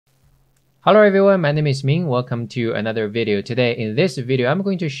Hello everyone, my name is Ming. Welcome to another video. Today in this video, I'm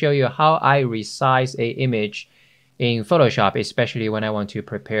going to show you how I resize an image in Photoshop, especially when I want to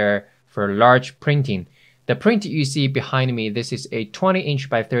prepare for large printing. The print you see behind me, this is a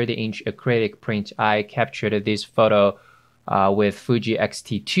 20-inch by 30-inch acrylic print. I captured this photo with Fuji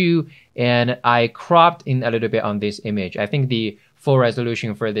X-T2 and I cropped in a little bit on this image. I think the full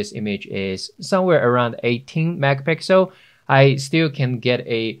resolution for this image is somewhere around 18 megapixel. I still can get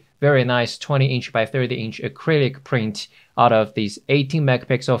a very nice 20-inch by 30-inch acrylic print out of this 18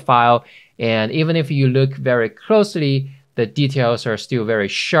 megapixel file. And even if you look very closely, the details are still very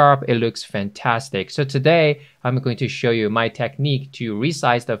sharp. It looks fantastic. So today, I'm going to show you my technique to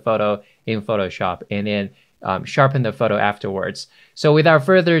resize the photo in Photoshop and then sharpen the photo afterwards. So without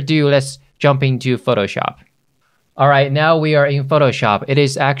further ado, let's jump into Photoshop. All right, now we are in Photoshop. It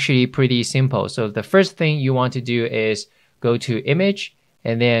is actually pretty simple. So the first thing you want to do is go to Image,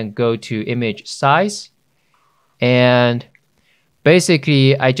 and then go to image size. And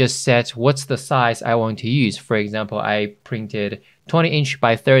basically, I just set what's the size I want to use. For example, I printed 20-inch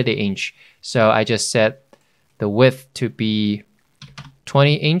by 30-inch. So I just set the width to be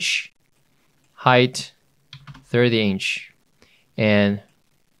 20-inch, height 30-inch. And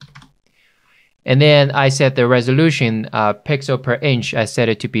then I set the resolution pixel per inch. I set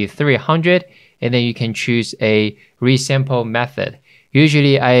it to be 300. And then you can choose a resample method.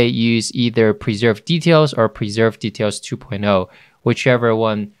 Usually I use either Preserve Details or Preserve Details 2.0, whichever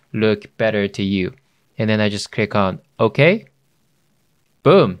one look better to you. And then I just click on OK.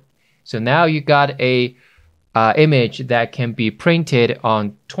 Boom. So now you got a image that can be printed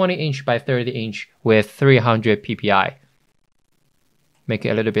on 20-inch by 30-inch with 300 ppi. Make it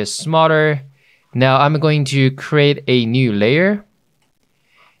a little bit smaller. Now I'm going to create a new layer.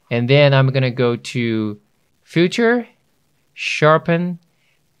 And then I'm going to go to Filter, Sharpen,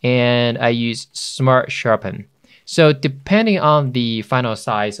 and I use Smart Sharpen. So depending on the final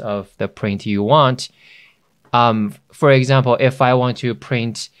size of the print you want, for example, if I want to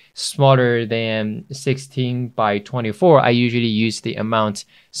print smaller than 16 by 24, I usually use the amount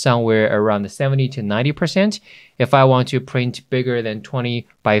somewhere around 70 to 90%. If I want to print bigger than 20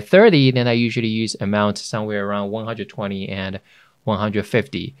 by 30, then I usually use amount somewhere around 120 and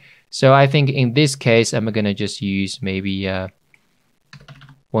 150. So I think in this case, I'm gonna just use maybe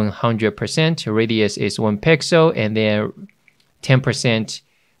 100%. Radius is 1 pixel, and then 10%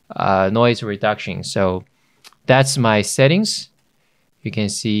 noise reduction. So that's my settings. You can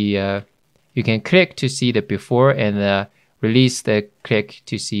see, you can click to see the before and release the click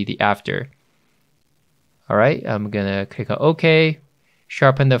to see the after. All right, I'm gonna click on OK,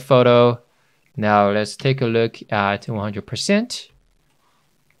 sharpen the photo. Now let's take a look at 100%.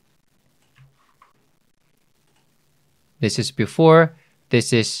 This is before,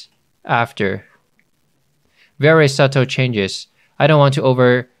 this is after. Very subtle changes. I don't want to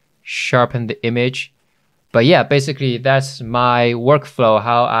over sharpen the image. But yeah, basically that's my workflow,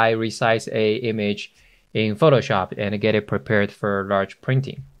 how I resize a image in Photoshop and get it prepared for large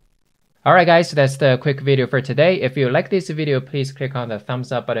printing. Alright guys, so that's the quick video for today. If you like this video, please click on the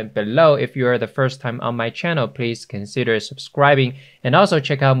thumbs up button below. If you are the first time on my channel, please consider subscribing and also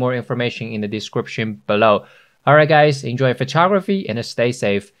check out more information in the description below. Alright guys, enjoy photography and stay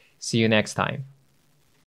safe. See you next time.